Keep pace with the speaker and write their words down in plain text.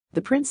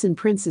The Prince and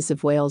Princess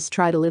of Wales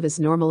try to live as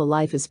normal a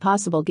life as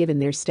possible given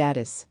their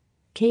status.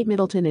 Kate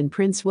Middleton and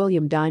Prince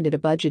William dined at a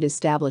budget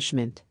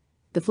establishment.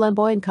 The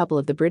flamboyant couple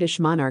of the British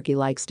monarchy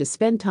likes to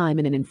spend time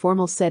in an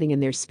informal setting in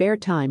their spare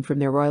time from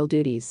their royal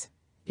duties.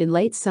 In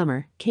late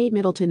summer, Kate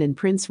Middleton and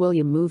Prince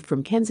William moved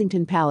from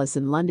Kensington Palace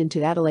in London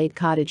to Adelaide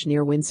Cottage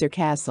near Windsor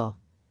Castle.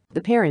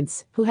 The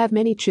parents, who have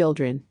many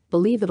children,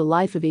 believe that a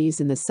life of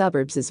ease in the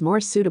suburbs is more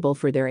suitable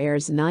for their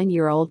heirs: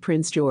 9-year-old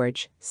Prince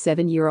George,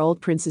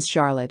 7-year-old Princess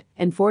Charlotte,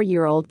 and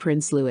 4-year-old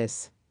Prince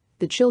Louis.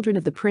 The children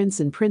of the Prince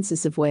and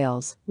Princess of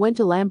Wales went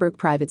to Lambeth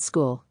Private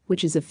School,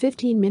 which is a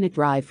 15-minute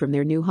drive from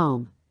their new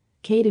home.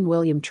 Kate and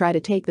William try to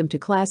take them to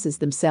classes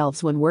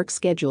themselves when work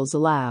schedules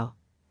allow.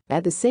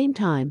 At the same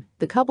time,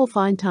 the couple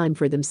find time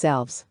for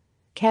themselves.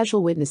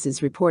 Casual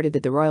witnesses reported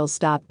that the royals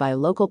stopped by a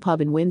local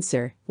pub in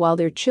Windsor while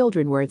their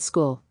children were at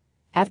school.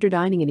 After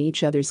dining in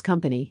each other's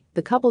company,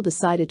 the couple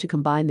decided to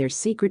combine their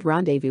secret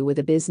rendezvous with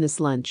a business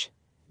lunch.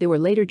 They were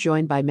later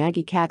joined by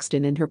Maggie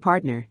Caxton and her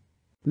partner.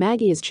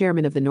 Maggie is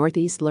chairman of the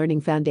Northeast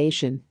Learning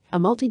Foundation, a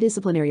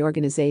multidisciplinary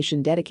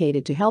organization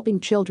dedicated to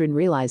helping children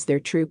realize their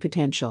true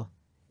potential.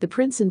 The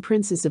Prince and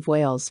Princess of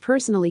Wales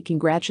personally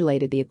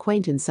congratulated the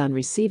acquaintance on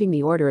receiving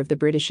the Order of the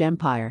British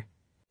Empire.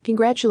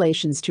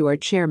 "Congratulations to our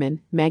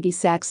chairman, Maggie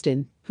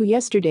Caxton, who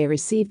yesterday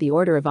received the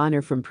Order of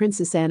Honor from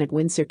Princess Anne at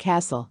Windsor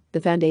Castle,"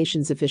 the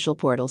foundation's official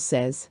portal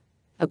says.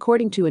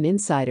 According to an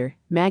insider,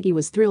 Maggie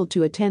was thrilled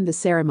to attend the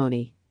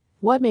ceremony.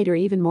 What made her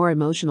even more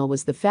emotional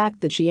was the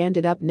fact that she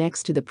ended up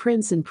next to the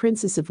Prince and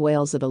Princess of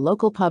Wales at a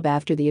local pub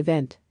after the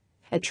event.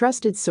 A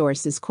trusted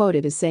source is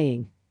quoted as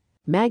saying,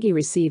 "Maggie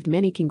received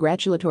many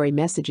congratulatory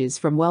messages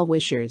from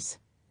well-wishers.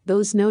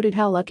 Those noted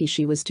how lucky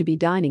she was to be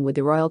dining with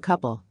the royal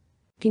couple.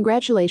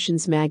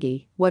 Congratulations,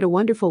 Maggie, what a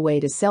wonderful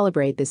way to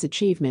celebrate this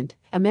achievement,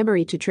 a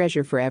memory to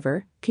treasure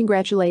forever,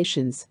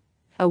 congratulations.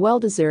 A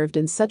well-deserved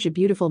and such a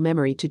beautiful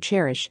memory to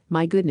cherish,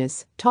 my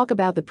goodness, talk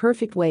about the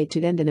perfect way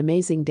to end an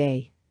amazing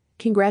day.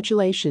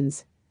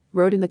 Congratulations,"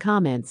 wrote in the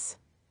comments.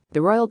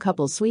 The royal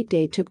couple's sweet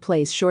day took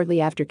place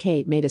shortly after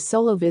Kate made a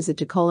solo visit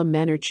to Colham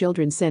Manor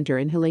Children's Centre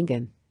in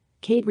Hillingdon.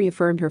 Kate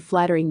reaffirmed her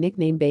flattering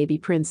nickname Baby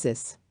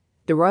Princess.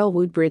 The royal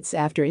wooed Brits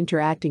after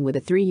interacting with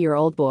a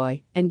 3-year-old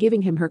boy and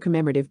giving him her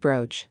commemorative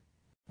brooch.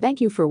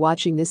 Thank you for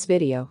watching this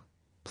video.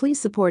 Please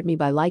support me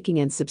by liking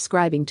and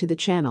subscribing to the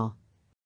channel.